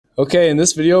Okay, in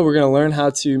this video, we're going to learn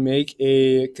how to make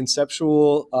a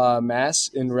conceptual mass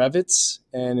in Revit.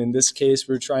 And in this case,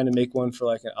 we're trying to make one for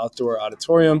like an outdoor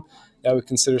auditorium that would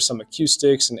consider some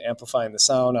acoustics and amplifying the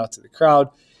sound out to the crowd.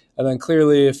 And then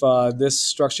clearly, if this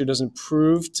structure doesn't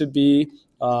prove to be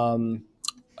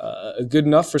good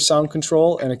enough for sound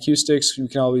control and acoustics, you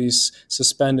can always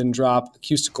suspend and drop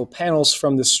acoustical panels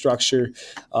from this structure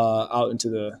out into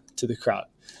the crowd.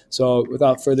 So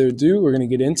without further ado, we're going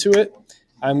to get into it.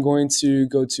 I'm going to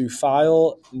go to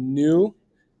File, New,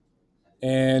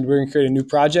 and we're going to create a new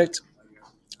project.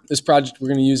 This project, we're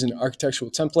going to use an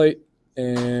architectural template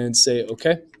and say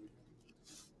OK.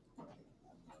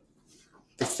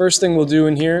 The first thing we'll do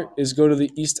in here is go to the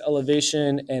east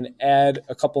elevation and add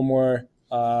a couple more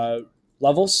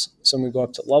levels. So I'm going to go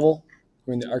up to level.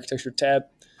 We're in the architecture tab.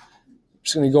 I'm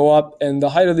just going to go up, and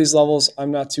the height of these levels I'm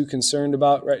not too concerned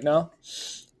about right now.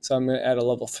 So I'm going to add a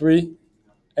level 3.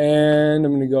 And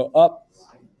I'm going to go up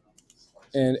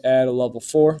and add a level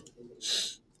 4.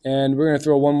 And we're going to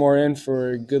throw one more in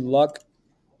for good luck,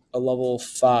 a level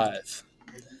 5.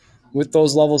 With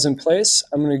those levels in place,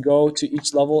 I'm going to go to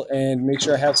each level and make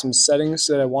sure I have some settings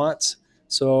that I want.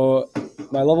 So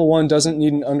my level 1 doesn't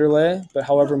need an underlay, but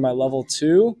however, my level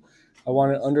 2, I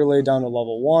want an underlay down to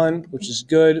level 1, which is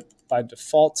good by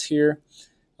default here.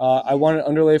 I want an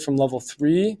underlay from level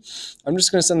 3. I'm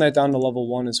just going to send that down to level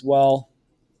 1 as well.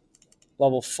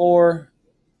 Level 4,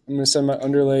 I'm going to send my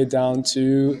underlay down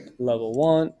to level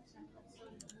 1.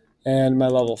 And my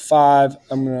level 5,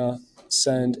 I'm going to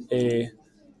send a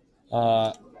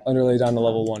underlay down to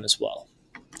level 1 as well.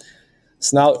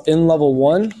 So now in level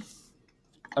 1,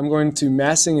 I'm going to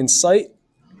massing in site.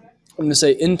 I'm going to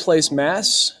say in place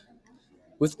mass.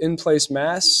 With in place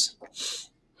mass,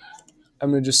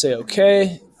 I'm going to just say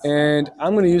OK. And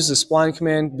I'm going to use the spline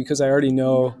command because I already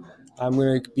know I'm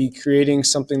going to be creating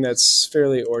something that's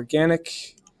fairly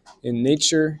organic in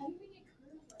nature.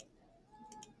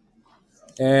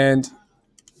 And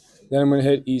then I'm going to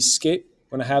hit escape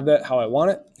when I have that how I want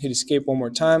it. Hit escape one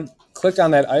more time. Click on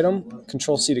that item,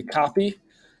 Control-C to copy.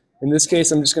 In this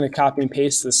case, I'm just going to copy and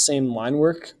paste the same line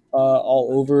work all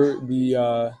over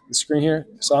the screen here.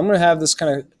 So I'm going to have this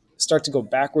kind of start to go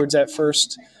backwards at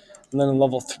first. And then in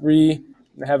level 3, I'm going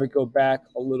to have it go back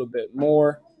a little bit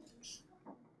more.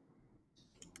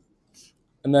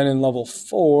 And then in level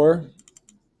 4, I'm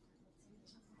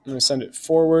going to send it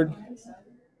forward.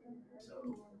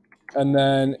 And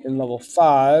then in level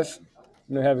 5,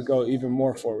 I'm going to have it go even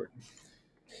more forward.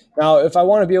 Now, if I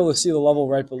want to be able to see the level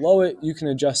right below it, you can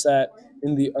adjust that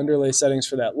in the underlay settings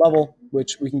for that level,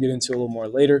 which we can get into a little more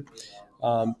later.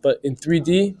 But in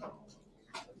 3D,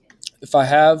 if I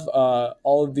have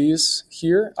all of these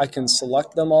here, I can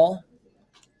select them all.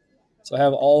 So I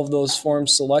have all of those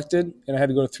forms selected, and I had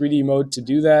to go to 3D mode to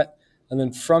do that. And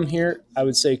then from here, I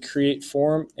would say create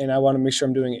form, and I want to make sure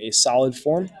I'm doing a solid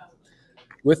form.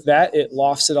 With that, it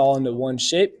lofts it all into one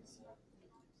shape,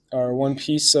 or one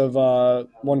piece of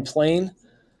one plane.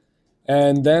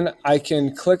 And then I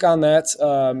can click on that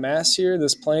mass here,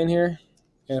 this plane here.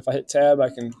 And if I hit tab, I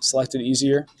can select it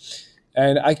easier.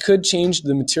 And I could change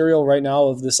the material right now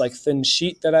of this like thin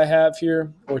sheet that I have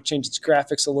here, or change its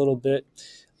graphics a little bit.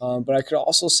 But I could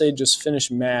also say just finish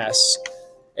mass.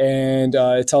 And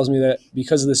it tells me that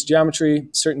because of this geometry,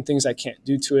 certain things I can't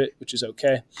do to it, which is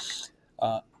okay.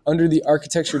 Under the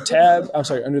architecture tab,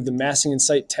 under the massing and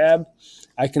site tab,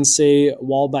 I can say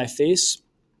wall by face.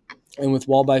 And with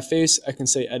wall by face, I can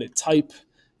say edit type.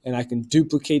 And I can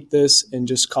duplicate this and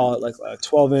just call it like a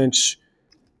 12-inch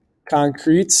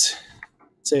concrete.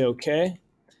 Say OK.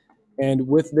 And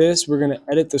with this, we're going to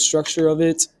edit the structure of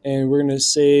it, and we're going to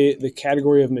say the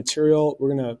category of material.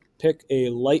 We're going to pick a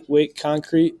lightweight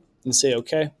concrete and say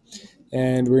OK.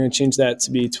 And we're going to change that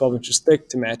to be 12 inches thick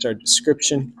to match our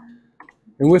description.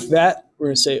 And with that, we're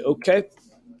going to say OK.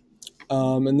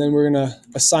 And then we're going to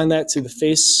assign that to the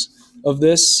face of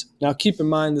this. Now, keep in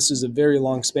mind, this is a very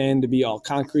long span to be all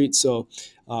concrete, so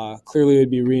clearly it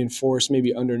would be reinforced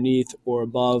maybe underneath or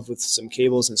above with some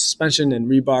cables and suspension and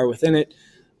rebar within it.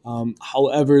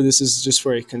 However, this is just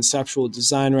for a conceptual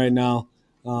design right now,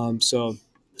 so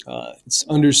it's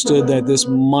understood that this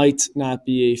might not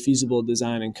be a feasible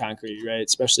design in concrete, right?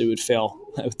 Especially would fail,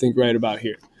 I would think, right about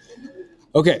here.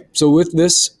 Okay, so with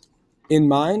this in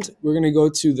mind, we're going to go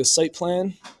to the site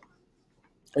plan,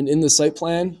 and in the site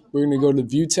plan, we're going to go to the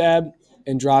View tab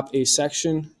and drop a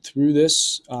section through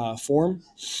this form.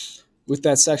 With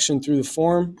that section through the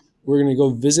form, we're going to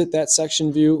go visit that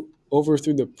section view over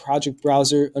through the project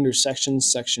browser under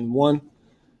sections, section 1.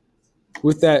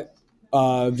 With that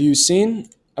view seen,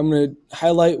 I'm going to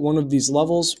highlight one of these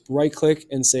levels, right click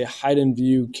and say hide in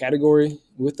view category.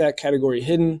 With that category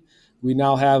hidden, we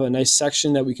now have a nice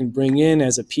section that we can bring in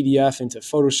as a PDF into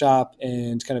Photoshop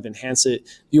and kind of enhance it.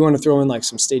 If you want to throw in like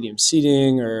some stadium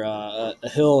seating or a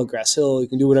hill, a grass hill, you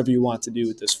can do whatever you want to do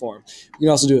with this form. You can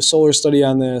also do a solar study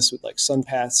on this with like sun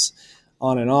paths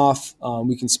on and off.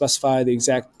 We can specify the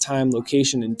exact time,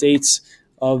 location, and dates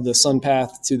of the sun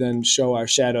path to then show our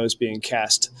shadows being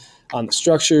cast on the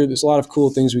structure. There's a lot of cool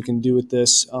things we can do with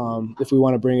this if we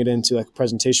want to bring it into like a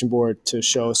presentation board to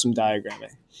show some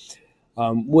diagramming.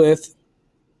 With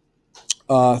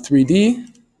 3D,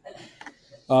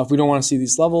 if we don't want to see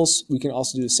these levels, we can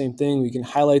also do the same thing. We can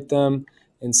highlight them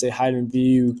and say hide in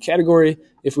view category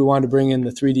if we want to bring in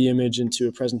the 3D image into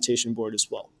a presentation board as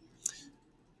well.